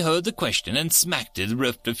as he heard the question and smacked the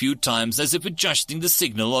rift a few times as if adjusting the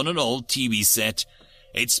signal on an old TV set.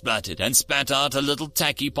 It spluttered and spat out a little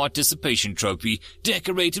tacky participation trophy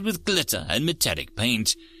decorated with glitter and metallic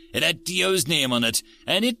paint. It had Dio's name on it,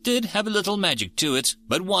 and it did have a little magic to it,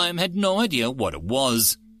 but Wham had no idea what it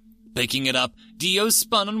was. Picking it up, Dio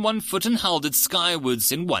spun on one foot and held it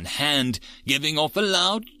skywards in one hand, giving off a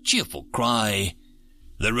loud, cheerful cry.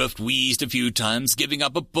 The rift wheezed a few times, giving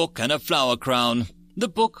up a book and a flower crown. The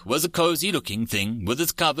book was a cozy-looking thing, with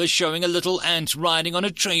its cover showing a little ant riding on a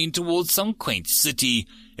train towards some quaint city.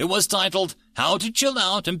 It was titled, How to Chill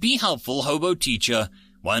Out and Be Helpful Hobo Teacher,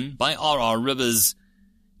 one by R.R. Rivers.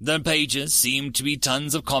 The pages seemed to be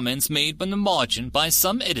tons of comments made from the margin by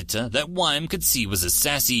some editor that Wham could see was a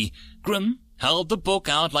sassy. Grim held the book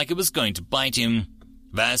out like it was going to bite him.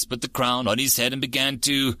 Vass put the crown on his head and began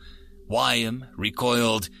to... Wham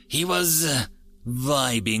recoiled. He was,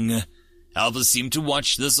 vibing. Alpha seemed to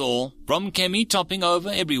watch this all, from Kemi topping over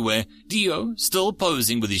everywhere, Dio still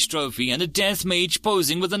posing with his trophy, and a death mage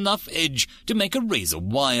posing with enough edge to make a razor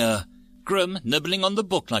wire. Grim nibbling on the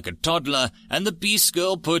book like a toddler, and the beast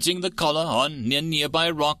girl putting the collar on a nearby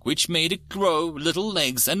rock which made it grow little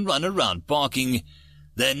legs and run around barking.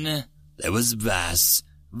 Then there was Vass,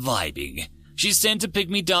 vibing. She sent a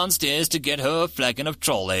pygmy downstairs to get her a flagon of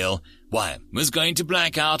troll ale. Wham was going to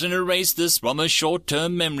black out and erase this from her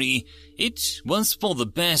short-term memory. It was for the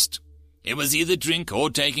best. It was either drink or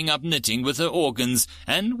taking up knitting with her organs,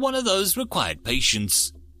 and one of those required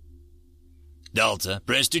patience. Delta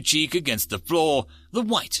pressed her cheek against the floor. The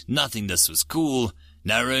white nothingness was cool.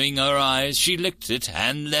 Narrowing her eyes, she licked it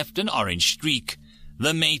and left an orange streak.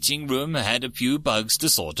 The mating room had a few bugs to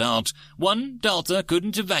sort out. One Delta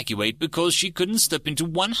couldn't evacuate because she couldn't slip into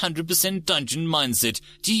 100% dungeon mindset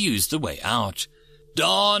to use the way out.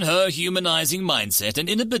 Darn her humanizing mindset and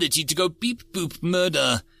inability to go beep-boop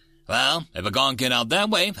murder. Well, if I can't get out that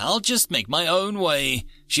way, I'll just make my own way,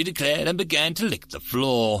 she declared and began to lick the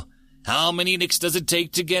floor. How many licks does it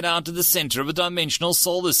take to get out to the center of a dimensional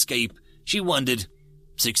soul escape? She wondered.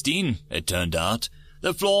 16, it turned out.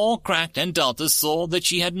 The floor cracked and Delta saw that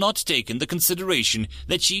she had not taken the consideration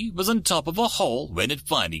that she was on top of a hole when it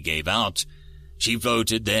finally gave out. She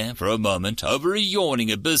floated there for a moment over a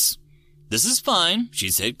yawning abyss. this is fine, she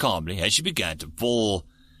said calmly as she began to fall.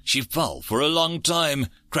 She fell for a long time,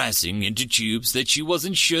 crashing into tubes that she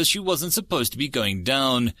wasn't sure she wasn't supposed to be going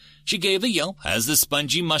down. She gave a yelp as the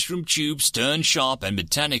spongy mushroom tubes turned sharp and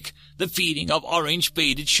metallic. The feeling of orange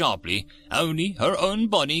faded sharply, only her own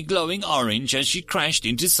body glowing orange as she crashed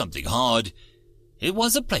into something hard. It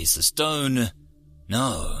was a place of stone.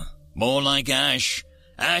 No, more like ash.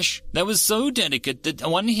 Ash that was so delicate that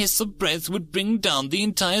one hiss of breath would bring down the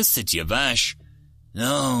entire city of ash.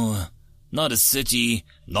 No, not a city,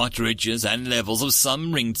 not ridges and levels of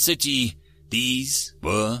some ringed city. These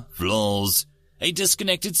were floors, a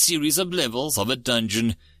disconnected series of levels of a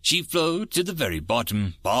dungeon. She flowed to the very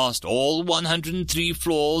bottom, past all 103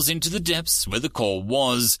 floors into the depths where the core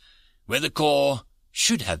was, where the core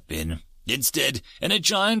should have been. Instead, in a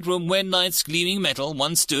giant room where knight's gleaming metal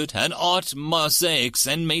once stood and art mosaics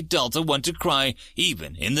and made Delta want to cry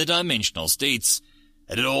even in the dimensional states.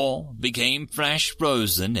 And it all became flash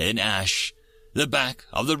frozen in ash. The back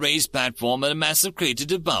of the raised platform and a massive crater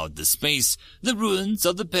devoured the space, the ruins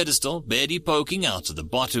of the pedestal barely poking out of the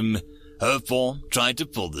bottom. Her form tried to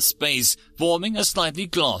fill the space, forming a slightly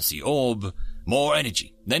glassy orb, more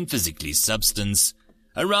energy than physically substance.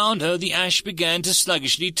 Around her the ash began to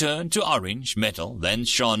sluggishly turn to orange metal, then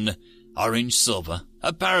shone. Orange silver,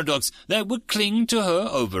 a paradox that would cling to her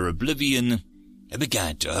over oblivion. It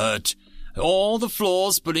began to hurt. All the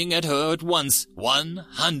floors pulling at her at once.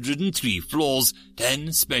 103 floors,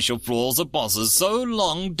 10 special floors of bosses so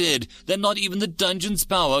long dead that not even the dungeon's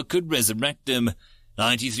power could resurrect them.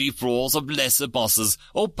 93 floors of lesser bosses,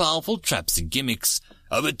 all powerful traps and gimmicks.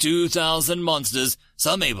 Over 2,000 monsters,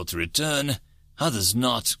 some able to return, others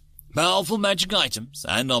not. Powerful magic items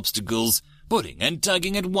and obstacles, pulling and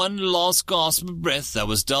tugging at one last gasp of breath that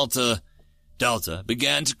was Delta. Delta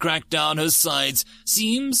began to crack down her sides,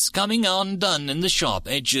 seams coming undone in the sharp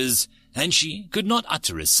edges, and she could not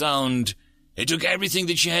utter a sound. It took everything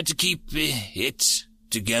that she had to keep it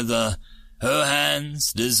together. Her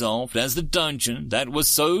hands dissolved as the dungeon that was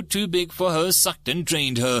so too big for her sucked and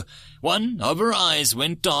drained her. One of her eyes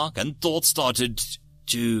went dark and thoughts started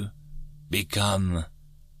to become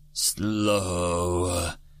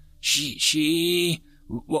slow. She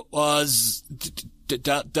was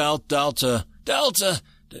Delta.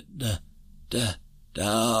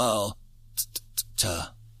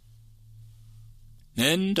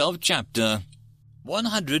 End of chapter.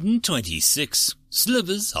 126.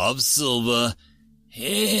 Slivers of silver.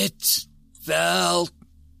 It felt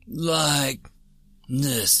like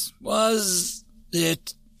this. Was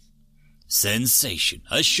it? Sensation.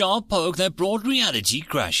 A sharp poke that brought reality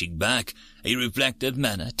crashing back. A reflective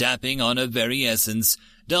manner tapping on her very essence.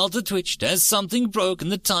 Delta twitched as something broke in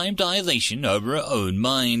the time dilation over her own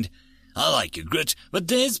mind. I like your grit, but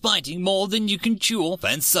there's biting more than you can chew off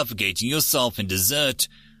and suffocating yourself in dessert.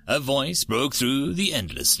 A voice broke through the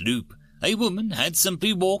endless loop. A woman had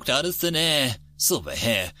simply walked out of thin air. Silver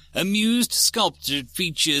hair, amused, sculptured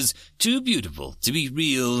features, too beautiful to be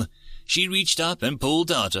real. She reached up and pulled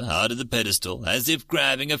Delta out of the pedestal as if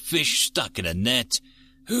grabbing a fish stuck in a net.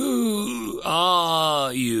 Who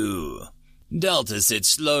are you? Delta said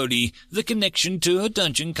slowly, the connection to her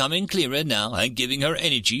dungeon coming clearer now and giving her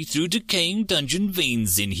energy through decaying dungeon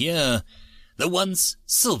veins in here. The once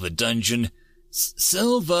silver dungeon.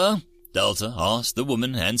 Silver? Delta asked the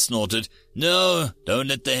woman and snorted. No, don't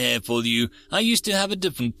let the hair fool you. I used to have a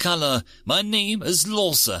different color. My name is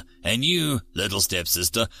Lorsa, and you, little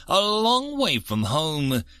stepsister, are a long way from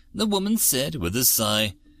home, the woman said with a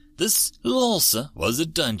sigh. This Lorsa was a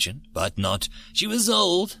dungeon, but not. She was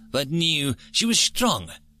old, but new. She was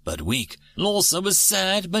strong, but weak. Lorsa was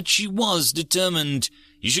sad, but she was determined.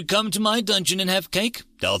 You should come to my dungeon and have cake,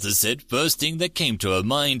 Delta said, first thing that came to her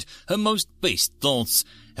mind, her most base thoughts,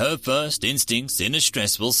 her first instincts in a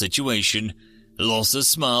stressful situation. Lorsa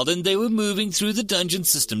smiled, and they were moving through the dungeon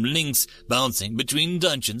system links, bouncing between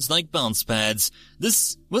dungeons like bounce pads.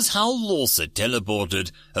 This was how Lorsa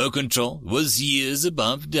teleported. Her control was years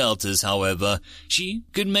above Delta's, however. She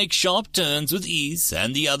could make sharp turns with ease,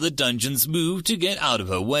 and the other dungeons moved to get out of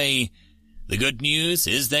her way. The good news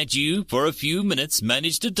is that you, for a few minutes,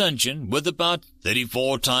 managed a dungeon with about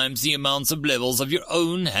 34 times the amounts of levels of your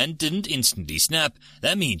own and didn't instantly snap.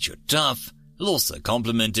 That means you're tough, Lorsa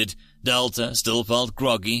complimented. Delta still felt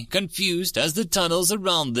groggy, confused as the tunnels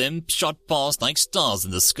around them shot past like stars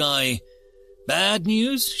in the sky. Bad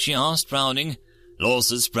news? She asked, frowning.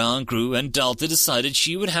 Lorsa's frown grew, and Delta decided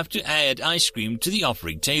she would have to add ice cream to the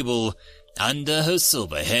offering table. Under her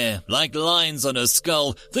silver hair, like lines on her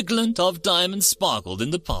skull, the glint of diamonds sparkled in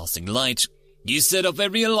the passing light. You set off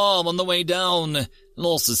every alarm on the way down,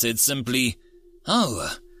 Lorsa said simply.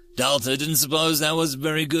 Oh. Delta didn't suppose that was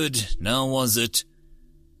very good, now was it?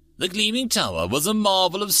 The gleaming tower was a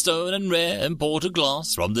marvel of stone and rare imported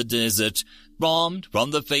glass from the desert, bombed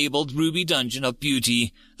from the fabled ruby dungeon of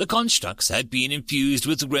beauty. The constructs had been infused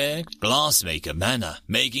with rare glassmaker mana,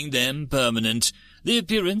 making them permanent. The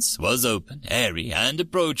appearance was open, airy, and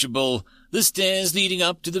approachable. The stairs leading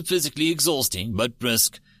up to the physically exhausting but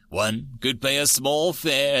brisk. One could pay a small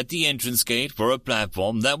fare at the entrance gate for a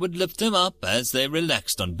platform that would lift them up as they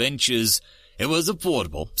relaxed on benches. It was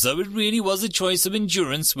affordable, so it really was a choice of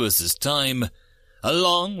endurance versus time.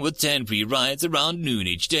 Along with 10 free rides around noon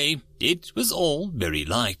each day, it was all very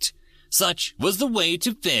light. Such was the way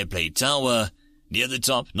to Fairplay Tower. Near the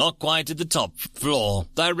top, not quite at the top floor,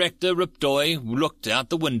 Director Riptoy looked out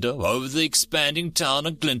the window over the expanding town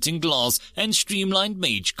of glinting glass and streamlined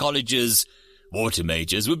mage colleges. Water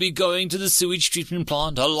mages would be going to the sewage treatment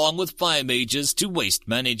plant along with fire mages to waste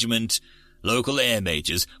management. Local air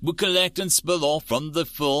mages would collect and spill off from the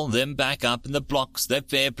fill, then back up in the blocks that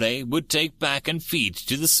Fairplay would take back and feed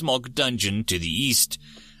to the smog dungeon to the east.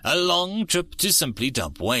 A long trip to simply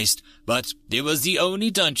dump waste, but it was the only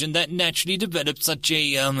dungeon that naturally developed such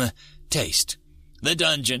a, taste. The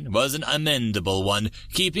dungeon was an amendable one,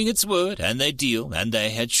 keeping its word and their deal, and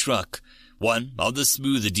they had struck. One of the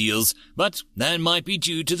smoother deals, but that might be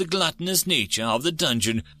due to the gluttonous nature of the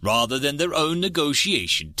dungeon rather than their own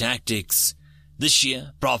negotiation tactics. The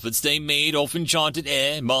sheer profits they made off enchanted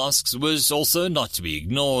air masks was also not to be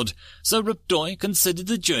ignored, so Riptoy considered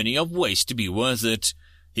the journey of waste to be worth it.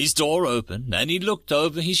 His door opened, and he looked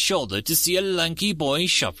over his shoulder to see a lanky boy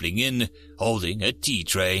shuffling in, holding a tea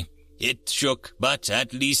tray. It shook, but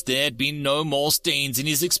at least there had been no more stains in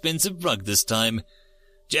his expensive rug this time.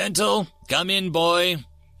 "Gentle, come in, boy."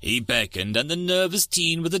 He beckoned, and the nervous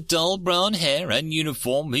teen with the dull brown hair and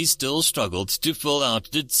uniform he still struggled to fill out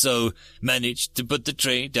did so, managed to put the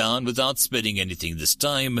tray down without spilling anything this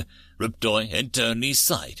time. Riptoy internally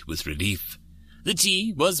sighed with relief. The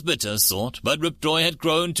tea was bitter sort, but Riptoy had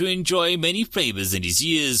grown to enjoy many flavors in his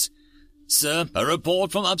years. "Sir, a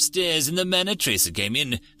report from upstairs in the Manor Tracer came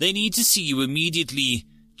in. They need to see you immediately,"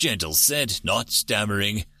 Gentle said, not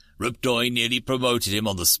stammering. Riptoy nearly promoted him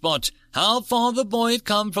on the spot. How far the boy had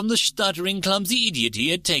come from the stuttering, clumsy idiot he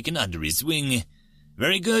had taken under his wing.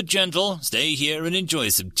 "Very good, Gentle. Stay here and enjoy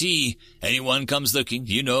some tea. Anyone comes looking,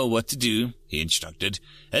 you know what to do," he instructed.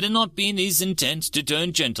 It had not been his intent to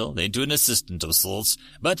turn Gentle into an assistant of sorts,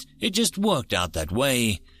 but it just worked out that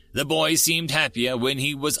way. The boy seemed happier when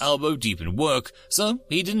he was elbow-deep in work, so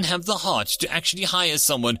he didn't have the heart to actually hire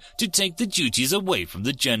someone to take the duties away from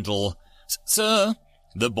the Gentle. "Sir?"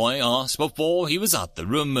 the boy asked before he was out the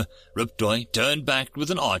room. Riptoy turned back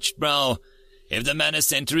with an arched brow. "If the Manor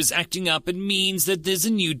Center is acting up, it means that there's a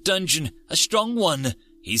new dungeon, a strong one,"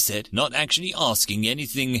 he said, not actually asking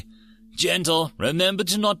anything. "Gentle, remember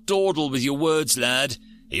to not dawdle with your words, lad,"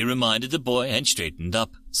 he reminded the boy and straightened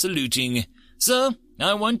up, saluting. "Sir,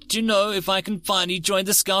 I want to know if I can finally join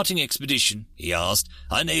the scouting expedition," he asked,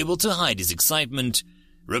 unable to hide his excitement.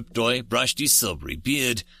 Riptoy brushed his silvery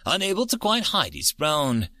beard, unable to quite hide his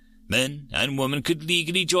frown. Men and women could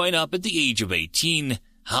legally join up at the age of 18.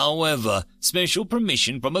 However, special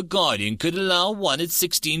permission from a guardian could allow one at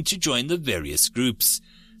 16 to join the various groups.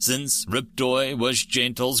 Since Riptoy was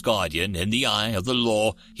Gentle's guardian in the eye of the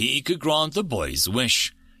law, he could grant the boy's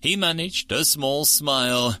wish. He managed a small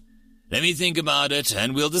smile. "Let me think about it,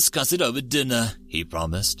 and we'll discuss it over dinner," he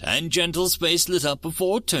promised, and Gentle's face lit up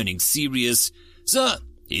before turning serious. "Sir,"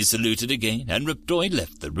 he saluted again, and Riptoy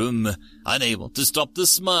left the room, unable to stop the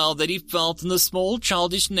smile that he felt in the small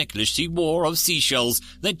childish necklace he wore of seashells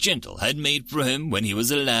that Gentle had made for him when he was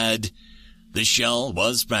a lad. The shell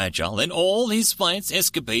was fragile. In all his fights,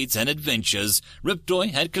 escapades, and adventures,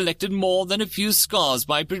 Riptoy had collected more than a few scars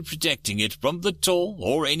by protecting it from the toll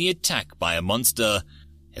or any attack by a monster.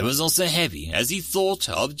 It was also heavy as he thought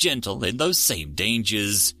of Gentle in those same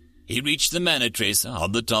dangers. He reached the Manor Tracer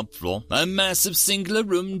on the top floor, a massive singular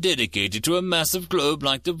room dedicated to a massive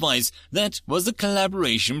globe-like device that was a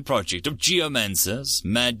collaboration project of geomancers,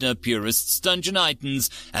 Madna purists, dungeonites,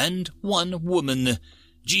 and one woman,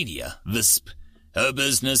 Genia Visp. Her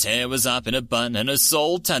business hair was up in a bun, and her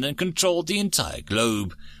sole talent controlled the entire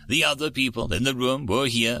globe. The other people in the room were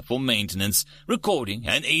here for maintenance, recording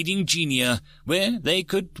and aiding Genia where they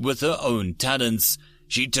could with her own talents.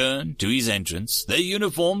 She turned to his entrance. Their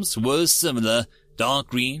uniforms were similar, dark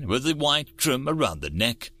green with a white trim around the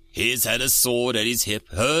neck. His had a sword at his hip,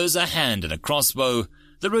 hers a hand and a crossbow.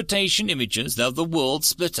 The rotation images of the world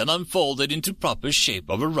split and unfolded into proper shape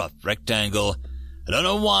of a rough rectangle. "I don't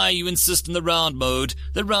know why you insist on the round mode.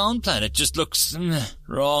 The round planet just looks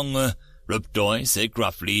wrong," Riptoy said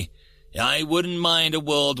gruffly. I wouldn't mind a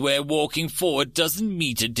world where walking forward doesn't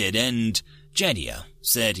meet a dead end, Jania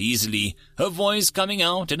said easily, her voice coming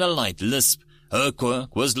out in a light lisp. Her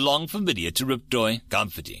quirk was long familiar to Riptoy,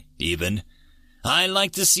 comforting, even. I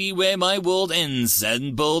like to see where my world ends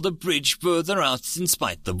and build a bridge further out in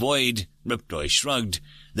spite the void, Riptoy shrugged.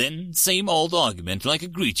 Then, same old argument like a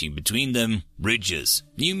greeting between them. Bridges.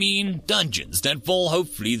 You mean dungeons that fall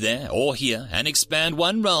hopefully there or here and expand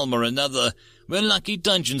one realm or another. We're lucky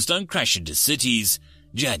dungeons don't crash into cities,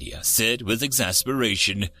 Jania said with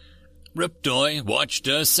exasperation. Riptoy watched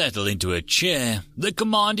her settle into a chair, the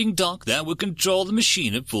commanding dock that would control the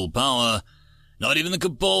machine at full power. Not even the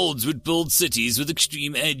kobolds would build cities with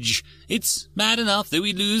extreme edge. It's bad enough that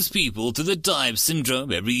we lose people to the dive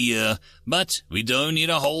syndrome every year, but we don't need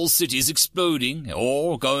a whole cities exploding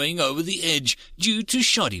or going over the edge due to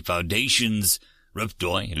shoddy foundations.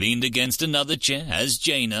 Riptoy leaned against another chair as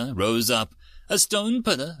Jaina rose up, a stone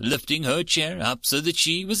pillar lifting her chair up so that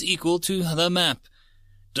she was equal to the map.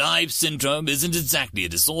 Dive syndrome isn't exactly a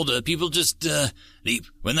disorder. People just, leap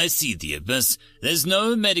when they see the abyss. There's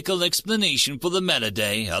no medical explanation for the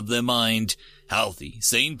malady of their mind. Healthy,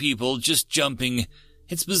 sane people just jumping.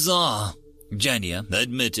 It's bizarre, Jania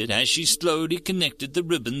admitted as she slowly connected the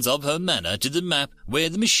ribbons of her mana to the map where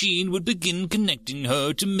the machine would begin connecting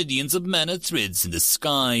her to millions of mana threads in the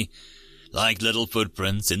sky. Like little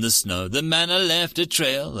footprints in the snow, the mana left a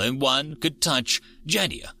trail and one could touch.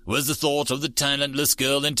 Jania was the thought of the talentless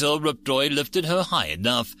girl until Riptoy lifted her high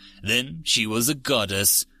enough. Then she was a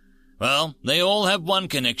goddess. Well, they all have one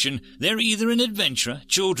connection. They're either an adventurer,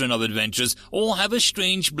 children of adventurers, or have a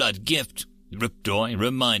strange blood gift, Riptoy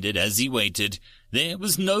reminded as he waited. There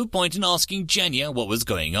was no point in asking Jania what was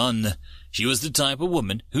going on. She was the type of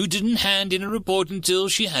woman who didn't hand in a report until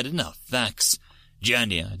she had enough facts.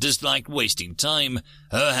 Jania disliked wasting time.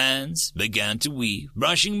 Her hands began to weave,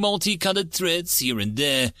 brushing multicolored threads here and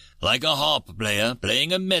there, like a harp player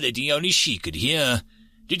playing a melody only she could hear.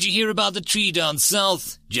 Did you hear about the tree down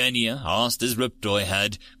south? Jania asked as Riptoy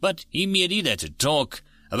had, but he merely let her talk.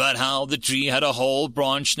 About how the tree had a whole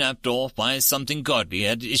branch snapped off by something godly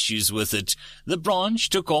had issues with it. The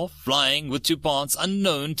branch took off, flying with 2 parts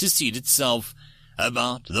unknown to seed itself.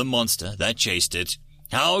 About the monster that chased it.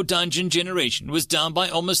 How dungeon generation was down by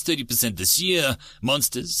almost 30% this year.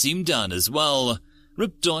 Monsters seemed down as well.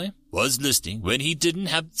 Riptoy was listening when he didn't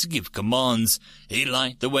have to give commands. He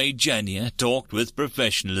liked the way Jania talked with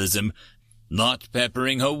professionalism, not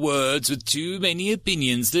peppering her words with too many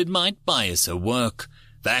opinions that might bias her work.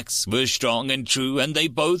 Facts were strong and true, and they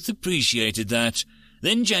both appreciated that.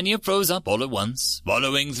 Then Jania froze up all at once.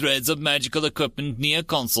 Following threads of magical equipment near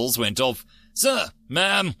consoles went off. Sir,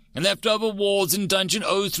 ma'am, leftover wards in Dungeon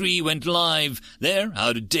 03 went live. They're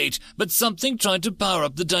out of date, but something tried to power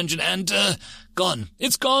up the dungeon and, gone.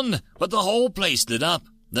 It's gone, but the whole place lit up.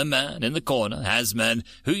 The man in the corner, Hazman,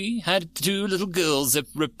 who had 2 little girls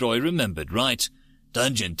if Riptoy remembered right.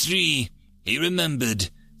 Dungeon 3, he remembered.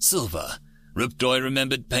 Silver. Riptoy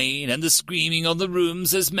remembered pain and the screaming of the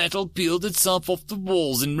rooms as metal peeled itself off the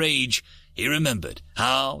walls in rage. He remembered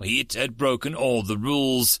how it had broken all the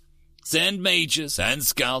rules. Send mages and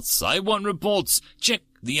scouts. I want reports. Check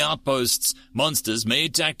the outposts. Monsters may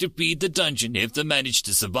attack to feed the dungeon if they manage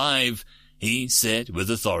to survive, he said with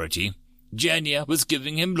authority. Jania was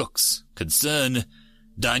giving him looks, concern.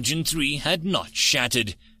 Dungeon 3 had not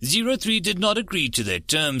shattered. 03 did not agree to their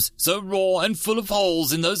terms, so raw and full of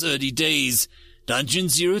holes in those early days. Dungeon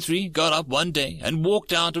 03 got up one day and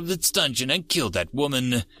walked out of its dungeon and killed that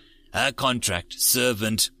woman. A contract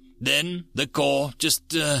servant. Then the core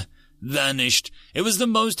just, vanished. It was the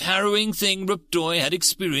most harrowing thing Riptoy had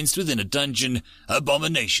experienced within a dungeon.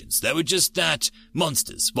 Abominations that were just that.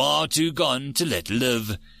 Monsters far too gone to let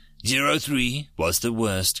live. 03 was the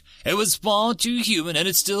worst. It was far too human and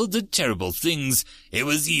it still did terrible things. It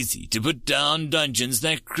was easy to put down dungeons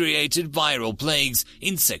that created viral plagues,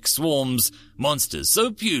 insect swarms, monsters so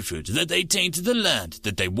putrid that they tainted the land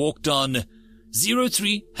that they walked on.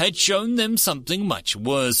 03 had shown them something much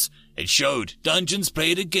worse. It showed dungeons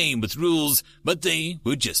played a game with rules, but they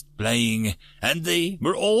were just playing. And they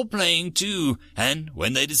were all playing too, and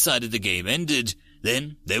when they decided the game ended,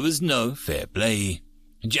 then there was no fair play.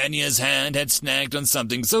 Jania's hand had snagged on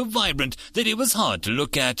something so vibrant that it was hard to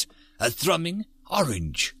look at. A thrumming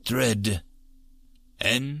orange thread.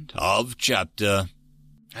 End of chapter.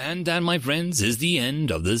 And that, my friends, is the end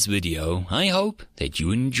of this video. I hope that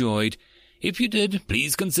you enjoyed. If you did,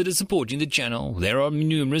 please consider supporting the channel. There are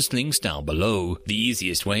numerous links down below. The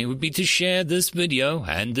easiest way would be to share this video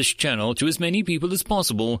and this channel to as many people as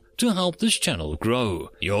possible to help this channel grow.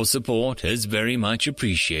 Your support is very much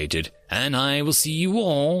appreciated, and I will see you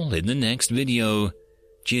all in the next video.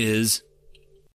 Cheers.